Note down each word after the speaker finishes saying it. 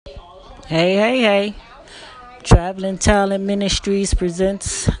Hey, hey, hey. Traveling Talent Ministries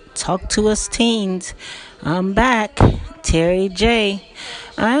presents Talk to Us Teens. I'm back, Terry J.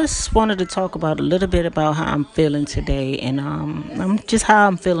 I just wanted to talk about a little bit about how I'm feeling today and I'm just how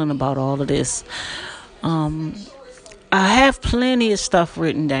I'm feeling about all of this. Um, I have plenty of stuff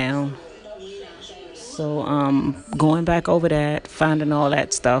written down. So going back over that, finding all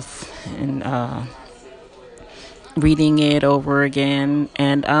that stuff and reading it over again.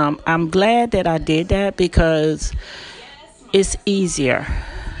 And I'm glad that I did that because it's easier.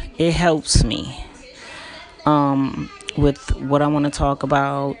 It helps me with what I want to talk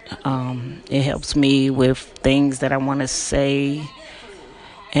about. It helps me with things that I want to say.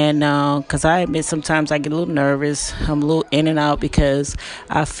 And because I admit sometimes I get a little nervous. I'm a little in and out because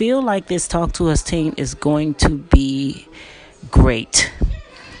I feel like this Talk to Us team is going to be great.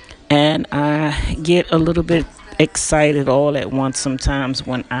 And I get a little bit excited all at once sometimes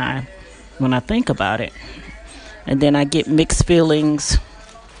when I think about it. And then I get mixed feelings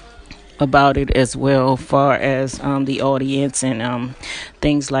about it as well, far as the audience and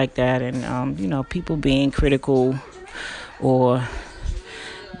things like that, and people being critical or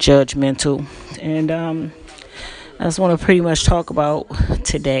judgmental. And I just want to pretty much talk about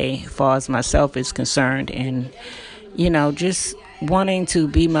today, as far as myself is concerned, and just wanting to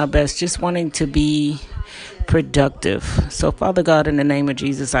be my best, just wanting to be productive. So, Father God, in the name of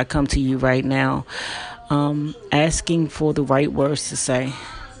Jesus, I come to you right now, asking for the right words to say,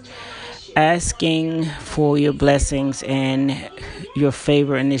 asking for your blessings and your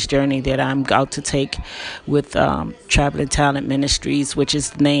favor in this journey that I'm about to take with Traveling Talent Ministries, which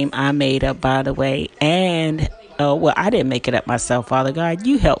is the name I made up, by the way. And, I didn't make it up myself, Father God.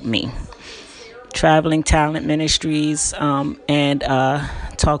 You helped me. Traveling Talent Ministries and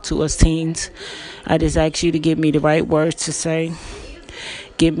Talk to Us Teens. I just ask you to give me the right words to say.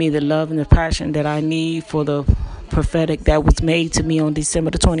 Give me the love and the passion that I need for the prophetic that was made to me on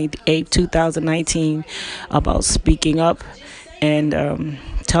December the 28th, 2019, about speaking up and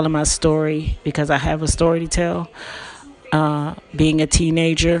telling my story, because I have a story to tell, being a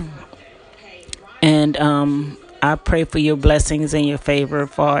teenager. And I pray for your blessings and your favor as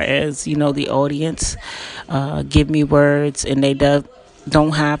far as, the audience. Give me words, and they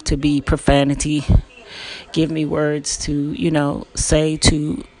don't have to be profanity. Give me words to, say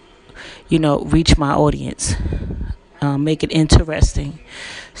to, reach my audience. Make it interesting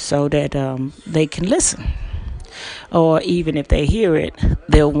so that they can listen. Or even if they hear it,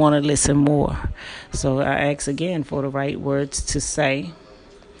 they'll want to listen more. So I ask again for the right words to say.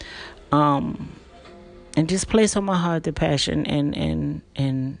 And just place on my heart the passion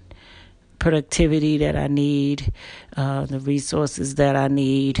and productivity that I need, the resources that I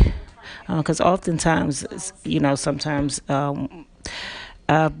need. Because oftentimes, sometimes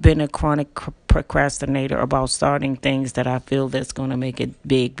I've been a chronic procrastinator about starting things that I feel that's going to make it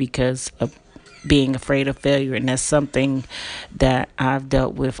big because of being afraid of failure. And that's something that I've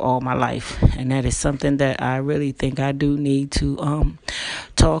dealt with all my life. And that is something that I really think I do need to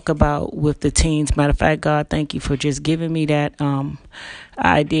talk about with the teens. Matter of fact, God, thank you for just giving me that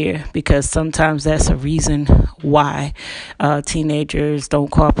idea, because sometimes that's a reason why teenagers don't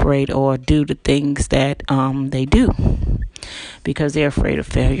cooperate or do the things that they do, because they're afraid of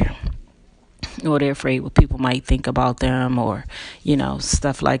failure, or they're afraid what people might think about them, or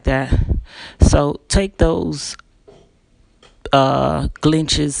stuff like that. So take those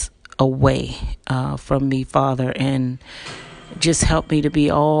glitches away from me, Father, and just help me to be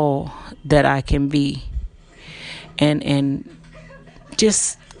all that I can be, and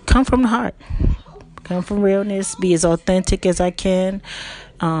just come from the heart, come from realness, be as authentic as I can,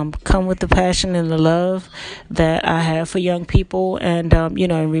 come with the passion and the love that I have for young people, and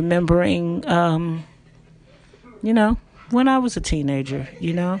remembering when I was a teenager.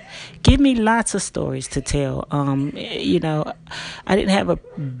 Give me lots of stories to tell. I didn't have a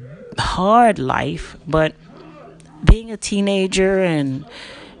hard life, but being a teenager and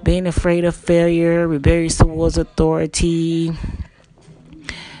being afraid of failure, rebellious towards authority,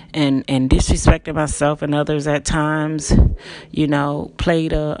 and disrespecting myself and others at times,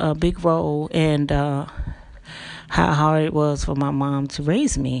 played a big role in how hard it was for my mom to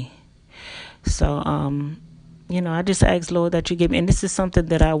raise me. So, I just ask, Lord, that you give me, and this is something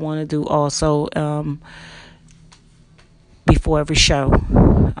that I want to do also before every show.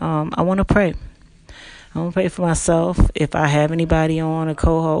 I want to pray. I want to pray for myself, if I have anybody on, a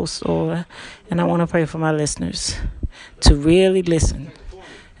co-host, and I want to pray for my listeners to really listen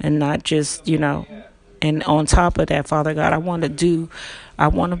and not just, and on top of that, Father God, I want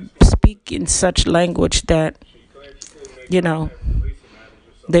to speak in such language that,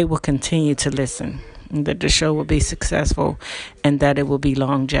 they will continue to listen, and that the show will be successful, and that it will be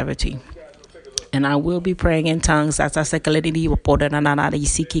longevity. And I will be praying in tongues. I do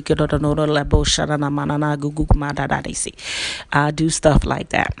stuff like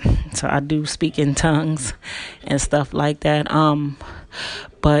that. So I do speak in tongues and stuff like that.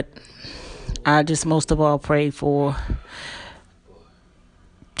 But I just most of all pray for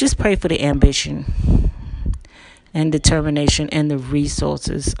the ambition and determination and the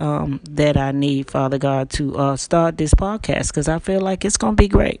resources that I need, Father God, to start this podcast, because I feel like it's going to be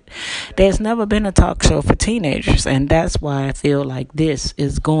great. There's never been a talk show for teenagers, and that's why I feel like this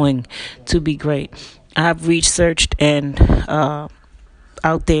is going to be great. I've researched and out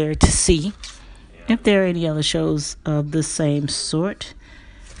there to see if there are any other shows of the same sort.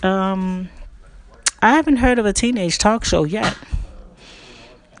 I haven't heard of a teenage talk show yet.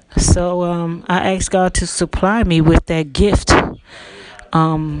 So I asked God to supply me with that gift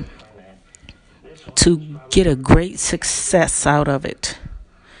to get a great success out of it.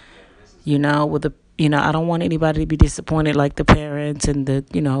 I don't want anybody to be disappointed, like the parents and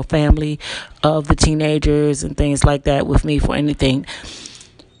the, family of the teenagers and things like that with me for anything.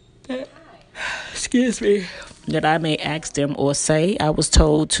 Excuse me. That I may ask them or say. I was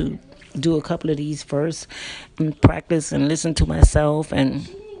told to do a couple of these first and practice and listen to myself and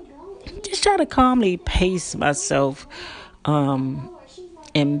just try to calmly pace myself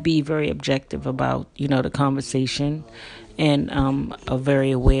and be very objective about, the conversation. And I'm very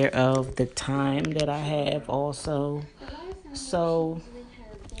aware of the time that I have also. So,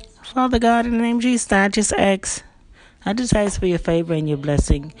 Father God, in the name of Jesus, I just ask for your favor and your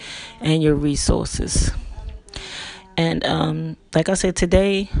blessing and your resources. And like I said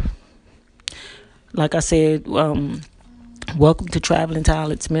today, welcome to Traveling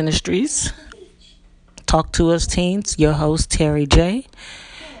Talents Ministries. Talk to Us Teens, your host, Terry J.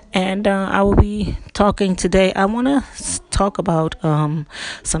 And I will be talking today. I want to talk about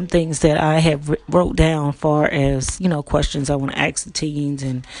some things that I have wrote down far as, questions I want to ask the teens.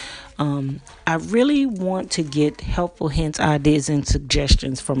 And I really want to get helpful hints, ideas, and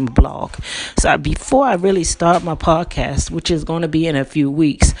suggestions from a blog. So before I really start my podcast, which is going to be in a few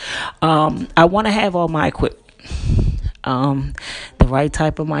weeks, I want to have all my equipment. The right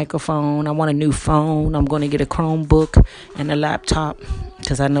type of microphone. I want a new phone. I'm going to get a Chromebook and a laptop,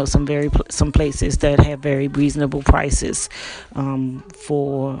 because I know some places that have very reasonable prices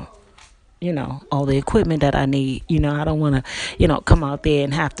for all the equipment that I need. I don't want to come out there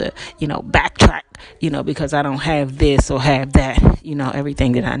and have to backtrack because I don't have this or have that,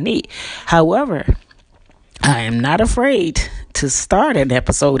 everything that I need. However, I am not afraid to start an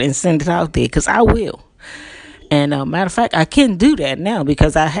episode and send it out there, because I will. And matter of fact, I can do that now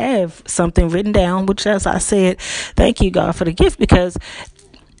because I have something written down, which, as I said, thank you, God, for the gift, because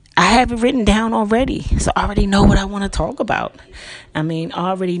I have it written down already. So I already know what I want to talk about. I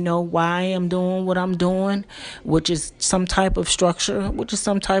already know why I'm doing what I'm doing, which is some type of structure, which is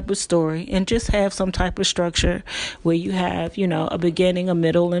some type of story, and just have some type of structure where you have, a beginning, a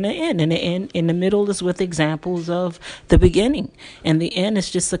middle, and an end. And the end in the middle is with examples of the beginning, and the end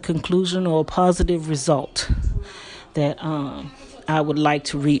is just a conclusion or a positive result that I would like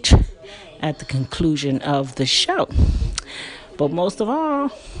to reach at the conclusion of the show. But most of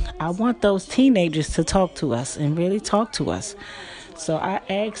all, I want those teenagers to talk to us and really talk to us. So I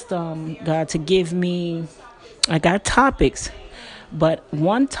asked God to give me, I got topics, but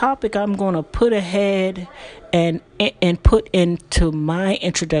one topic I'm going to put ahead and put into my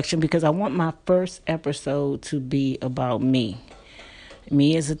introduction, because I want my first episode to be about me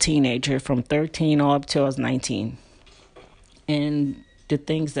as a teenager from 13 all up till I was 19. And the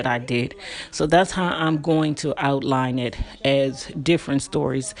things that I did. So that's how I'm going to outline it, as different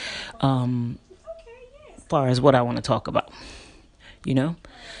stories as far as what I want to talk about. I'm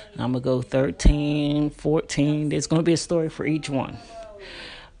going to go 13, 14. There's going to be a story for each one.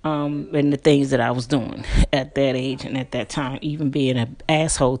 And the things that I was doing at that age and at that time, even being an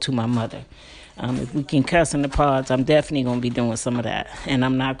asshole to my mother. If we can cuss in the pods, I'm definitely going to be doing some of that. And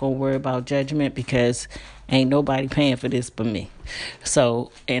I'm not going to worry about judgment, because ain't nobody paying for this but me.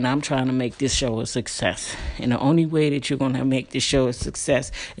 So, and I'm trying to make this show a success. And the only way that you're going to make this show a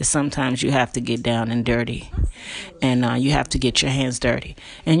success is sometimes you have to get down and dirty. And you have to get your hands dirty.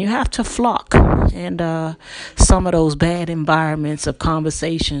 And you have to flock. And some of those bad environments of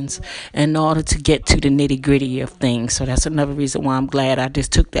conversations in order to get to the nitty gritty of things. So that's another reason why I'm glad I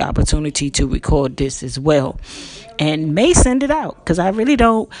just took the opportunity to record this as well. And may send it out, because I really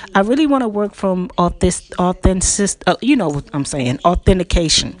want to work from you know what I'm saying,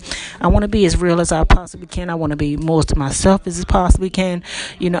 authentication. I want to be as real as I possibly can. I want to be most to myself as I possibly can.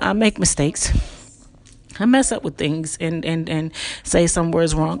 I make mistakes. I mess up with things and say some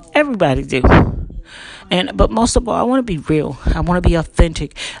words wrong. Everybody do. But most of all, I want to be real. I want to be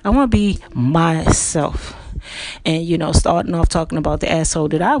authentic. I want to be myself. And starting off talking about the asshole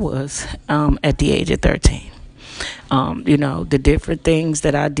that I was at the age of 13. The different things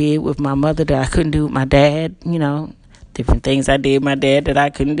that I did with my mother that I couldn't do with my dad. Different things I did with my dad that I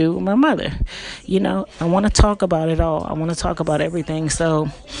couldn't do with my mother. I want to talk about it all. I want to talk about everything. So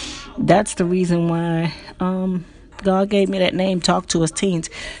that's the reason why God gave me that name, Talk to Us Teens,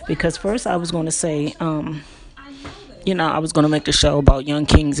 because first I was going to say, I was going to make the show about young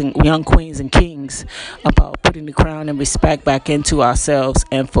kings and young queens and kings, about putting the crown and respect back into ourselves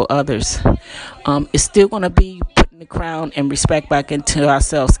and for others. It's still going to be putting the crown and respect back into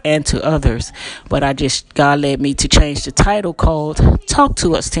ourselves and to others, but God led me to change the title called Talk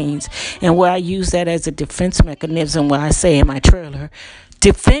to Us Teens, and where I use that as a defense mechanism, where I say in my trailer,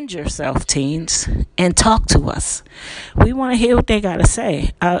 defend yourself, teens, and talk to us. We want to hear what they got to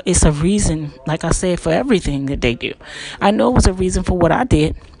say. It's a reason, like I said, for everything that they do. I know it was a reason for what I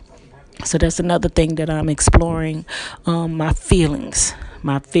did. So that's another thing that I'm exploring, my feelings.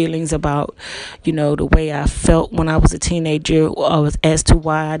 My feelings about, the way I felt when I was a teenager as to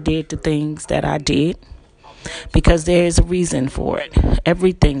why I did the things that I did. Because there is a reason for it.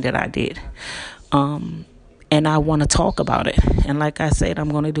 Everything that I did. And I want to talk about it. And like I said, I'm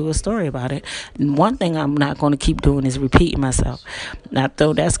going to do a story about it. And one thing I'm not going to keep doing is repeating myself.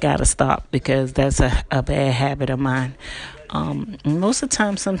 Though that's got to stop, because that's a bad habit of mine. Most of the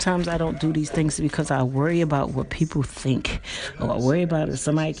time, sometimes I don't do these things because I worry about what people think. Or I worry about if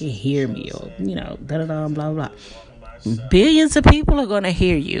somebody can hear me. Or, da-da-da, blah, blah. Billions of people are going to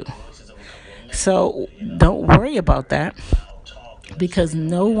hear you. So don't worry about that. Because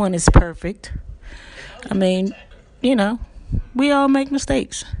no one is perfect. I mean, we all make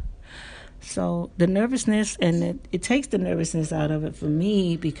mistakes. So the nervousness, and it takes the nervousness out of it for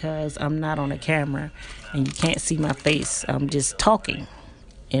me, because I'm not on a camera and you can't see my face. I'm just talking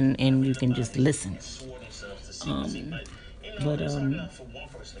and you can just listen. But I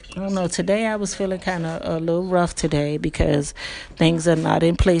don't know. Today I was feeling kind of a little rough today, because things are not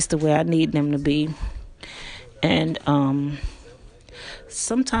in place the way I need them to be. And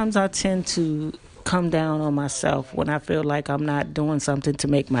sometimes I tend to come down on myself when I feel like I'm not doing something to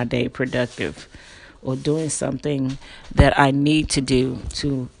make my day productive, or doing something that I need to do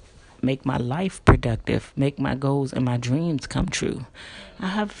to make my life productive, make my goals and my dreams come true. I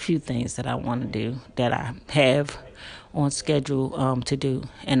have a few things that I want to do, that I have on schedule to do,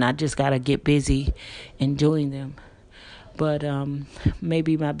 and I just got to get busy in doing them. But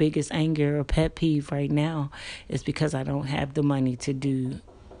maybe my biggest anger or pet peeve right now is because I don't have the money to do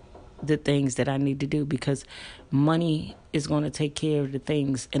the things that I need to do, because money is going to take care of the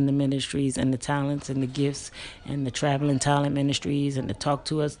things in the ministries and the talents and the gifts and the traveling talent ministries and the Talk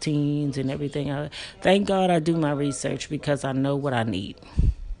to Us Teens and everything. Thank God I do my research, because I know what I need.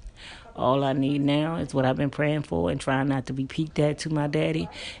 All I need now is what I've been praying for and trying not to be peeked at to my daddy,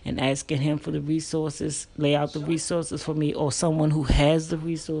 and asking him for the resources, lay out the resources for me, or someone who has the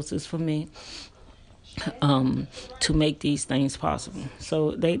resources for me, to make these things possible. So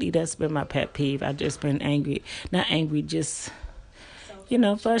lately, that's been my pet peeve. I've just been angry, not angry, just,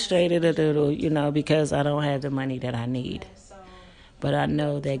 frustrated a little, because I don't have the money that I need. But I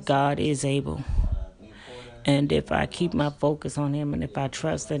know that God is able. And if I keep my focus on Him, and if I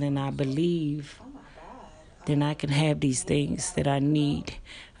trust it and I believe, then I can have these things that I need.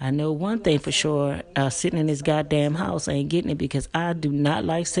 I know one thing for sure, sitting in this goddamn house, I ain't getting it, because I do not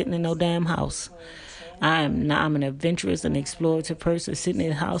like sitting in no damn house. I'm an adventurous and explorative person. Sitting in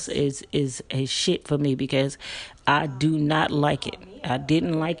the house is a shit for me, because I do not like it. I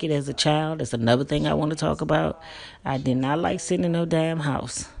didn't like it as a child. That's another thing I want to talk about. I did not like sitting in no damn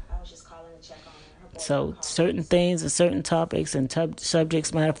house. So certain things and certain topics and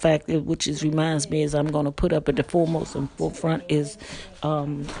subjects, matter of fact, which reminds me, is I'm going to put up at the foremost and forefront is, how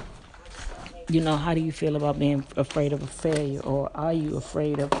do you feel about being afraid of a failure, or are you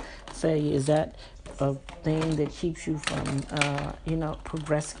afraid of failure? Is that a thing that keeps you from,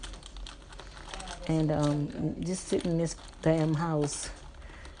 progressing? And just sitting in this damn house,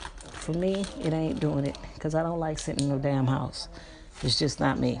 for me, it ain't doing it, because I don't like sitting in no damn house. It's just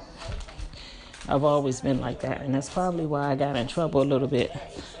not me. I've always been like that, and that's probably why I got in trouble a little bit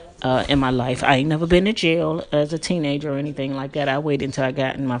in my life. I ain't never been to jail as a teenager or anything like that. I waited until I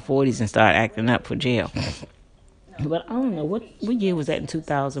got in my 40s and started acting up for jail. But I don't know, what year was that, in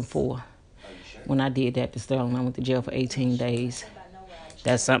 2004? When I did that to Sterling, I went to jail for 18 days.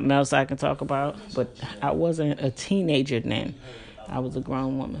 That's something else I can talk about. But I wasn't a teenager then. I was a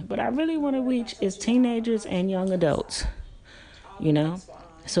grown woman. But I really want to reach is teenagers and young adults. You know?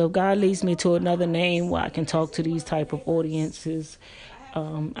 So if God leads me to another name where I can talk to these type of audiences,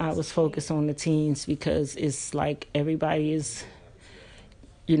 I was focused on the teens because it's like everybody is,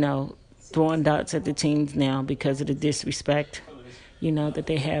 throwing dots at the teens now because of the disrespect, that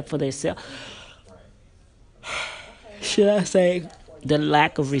they have for themselves. Should I say the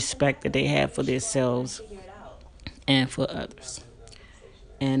lack of respect that they have for themselves and for others.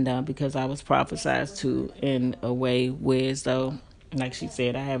 And because I was prophesied to in a way where, as though, like she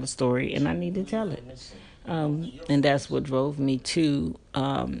said, I have a story and I need to tell it. And that's what drove me to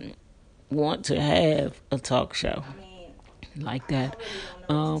want to have a talk show like that.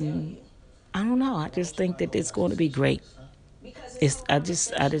 I don't know. I just think that it's going to be great. I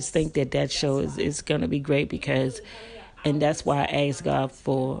just think that show is going to be great because, and that's why I asked God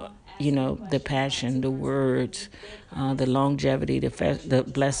for, the passion, the words, the longevity, the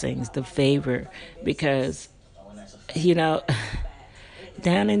blessings, the favor, because,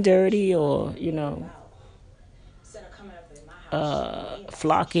 down and dirty, or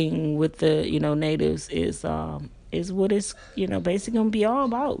flocking with the natives is what it's basically gonna be all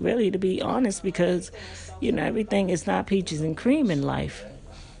about, really, to be honest, because everything is not peaches and cream in life,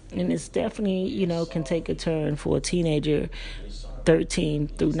 and it's definitely can take a turn for a teenager 13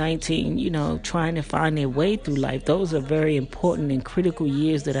 through 19, trying to find their way through life. Those are very important and critical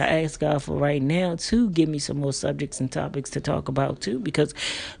years that I ask God for right now to give me some more subjects and topics to talk about too, because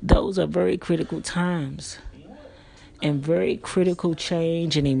those are very critical times. And very critical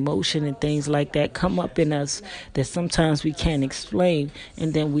change and emotion and things like that come up in us that sometimes we can't explain,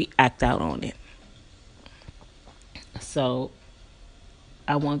 and then we act out on it. So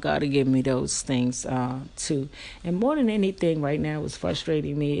I want God to give me those things too. And more than anything right now, what's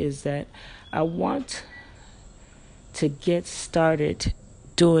frustrating me is that I want to get started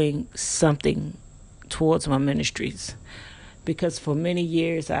doing something towards my ministries. Because for many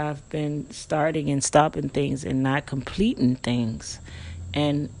years I've been starting and stopping things and not completing things.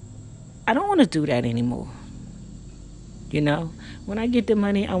 And I don't want to do that anymore. When I get the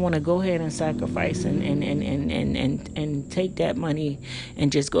money, I want to go ahead and sacrifice and take that money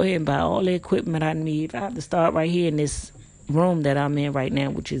and just go ahead and buy all the equipment I need. I have to start right here in this room that I'm in right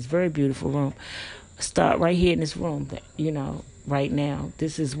now, which is a very beautiful room. Start right here in this room, right now.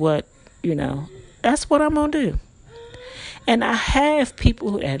 This is what, that's what I'm going to do. And I have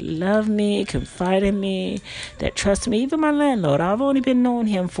people that love me, confide in me, that trust me. Even my landlord, I've only been knowing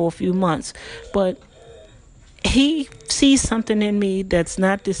him for a few months, but he sees something in me that's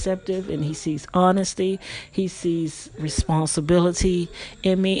not deceptive, and he sees honesty. He sees responsibility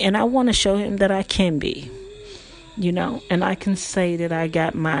in me, and I want to show him that I can be, and I can say that I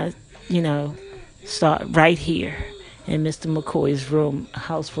got my, start right here in Mr. McCoy's room,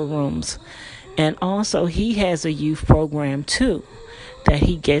 House for Rooms. And also, he has a youth program, too, that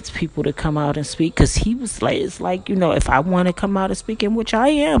he gets people to come out and speak. Because he was like, it's like, if I want to come out and speak, in which I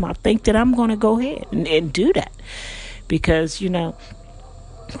am, I think that I'm going to go ahead and do that. Because,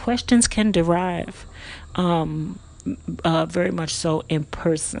 questions can derive very much so in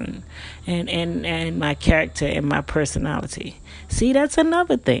person. And my character and my personality. See, that's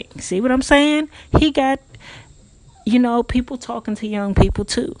another thing. See what I'm saying? He got, people talking to young people,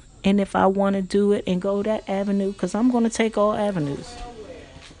 too. And if I want to do it and go that avenue, because I'm going to take all avenues.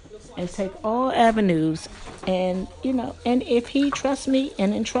 And take all avenues. And, and if he trusts me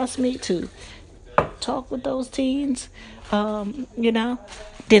and entrusts me to talk with those teens, then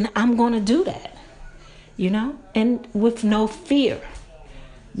I'm going to do that. And with no fear.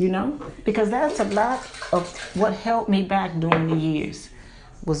 Because that's a lot of what held me back during the years.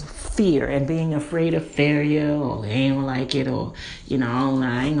 Was fear and being afraid of failure, or they ain't like it, or I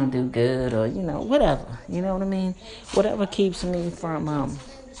ain't gonna do good, or whatever. You know what I mean? Whatever keeps me from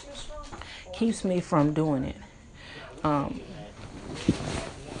doing it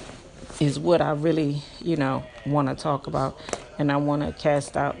is what I really want to talk about, and I want to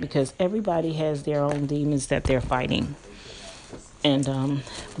cast out, because everybody has their own demons that they're fighting. And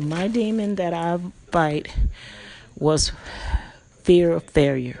my demon that I fight was fear of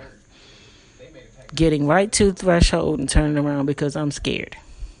failure. Getting right to the threshold and turning around because I'm scared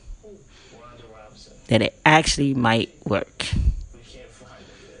that it actually might work.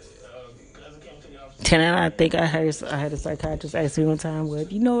 And I think I had a psychiatrist ask me one time, well,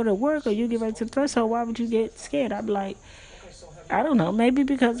 if you know it'll work or you get right to the threshold, why would you get scared? I'd be like, I don't know, maybe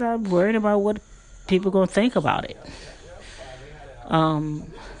because I'm worried about what people going to think about it.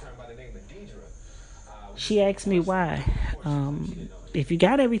 she asked me why. If you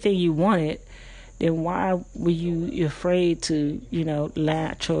got everything you wanted, then why were you afraid to,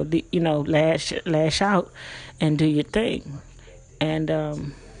 lash out and do your thing?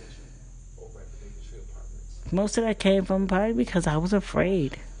 And most of that came from probably because I was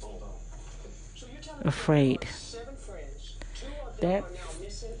afraid. Afraid. That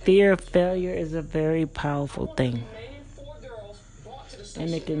fear of failure is a very powerful thing. And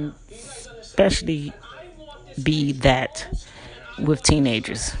it can especially be that with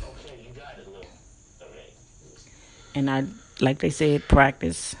teenagers. And like they said,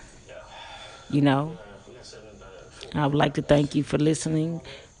 practice. You know, I would like to thank you for listening.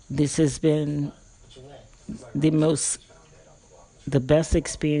 This has been the most, the best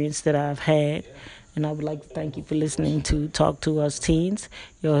experience that I've had. And I would like to thank you for listening to Talk to Us Teens.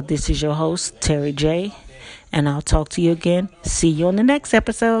 This is your host, Terry J. And I'll talk to you again. See you on the next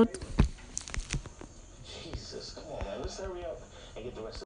episode.